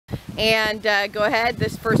and go ahead.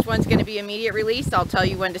 This first one's going to be immediate release. I'll tell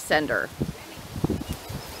you when to send her.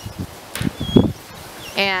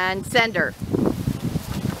 And send her.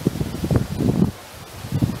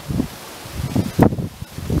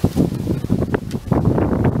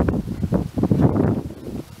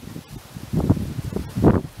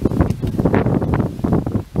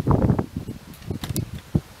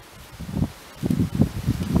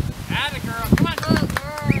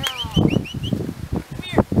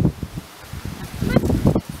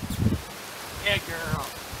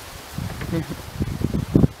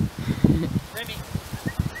 Remy.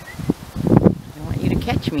 I want you to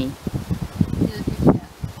catch me.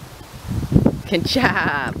 Good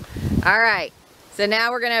job. All right. So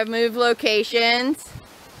now we're going to move locations.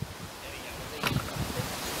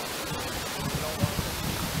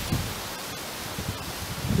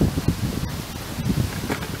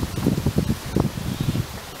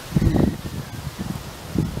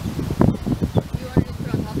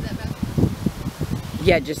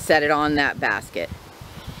 Yeah, just set it on that basket.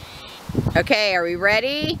 Okay, are we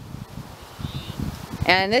ready?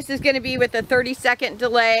 And this is going to be with a 30-second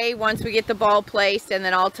delay once we get the ball placed, and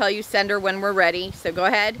then I'll tell you send her when we're ready. So go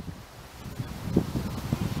ahead.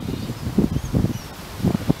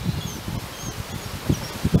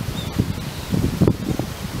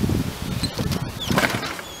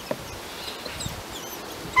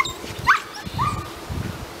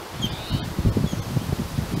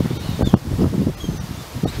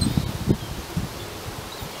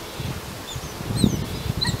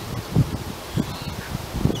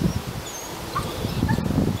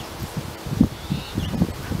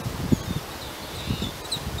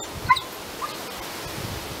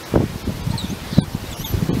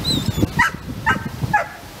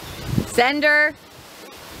 Send her. I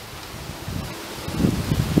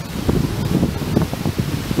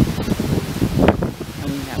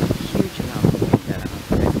mean, that was a huge amount of wind. I don't know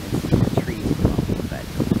if you guys can see the trees blowing, but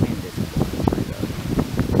the wind is blowing through those.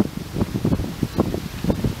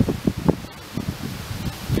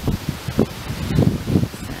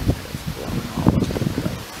 Sand is blowing all over the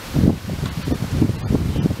place.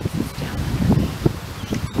 It's down underneath.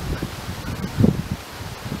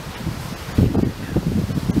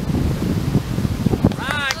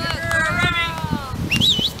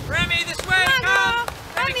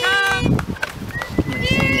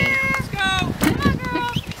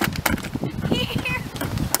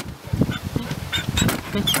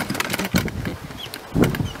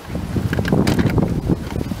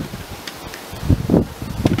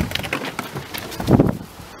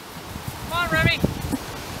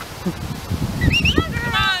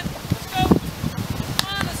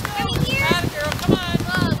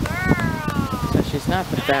 Not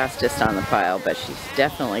the fastest on the pile, but she's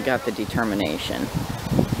definitely got the determination.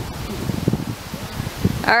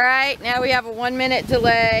 All right, now we have a 1-minute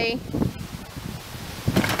delay.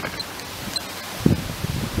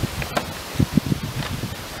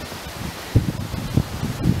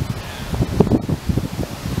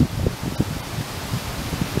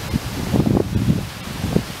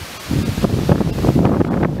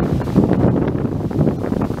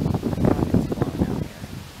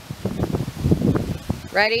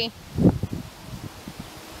 Ready?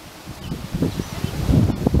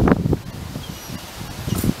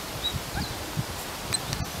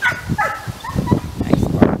 Nice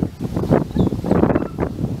bark.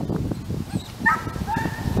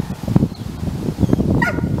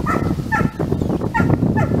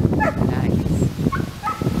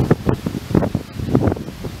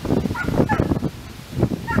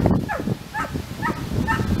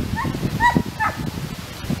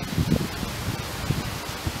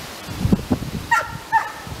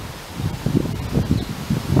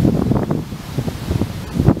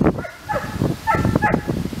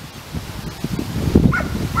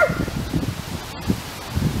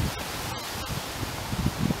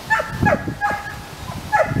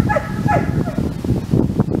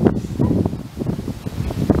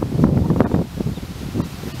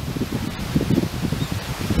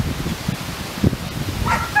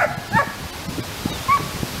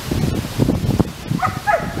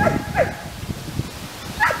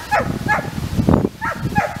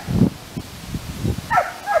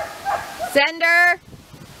 Send her.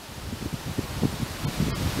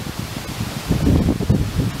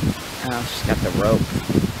 Oh, she's got the rope.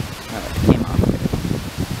 Oh, it came off.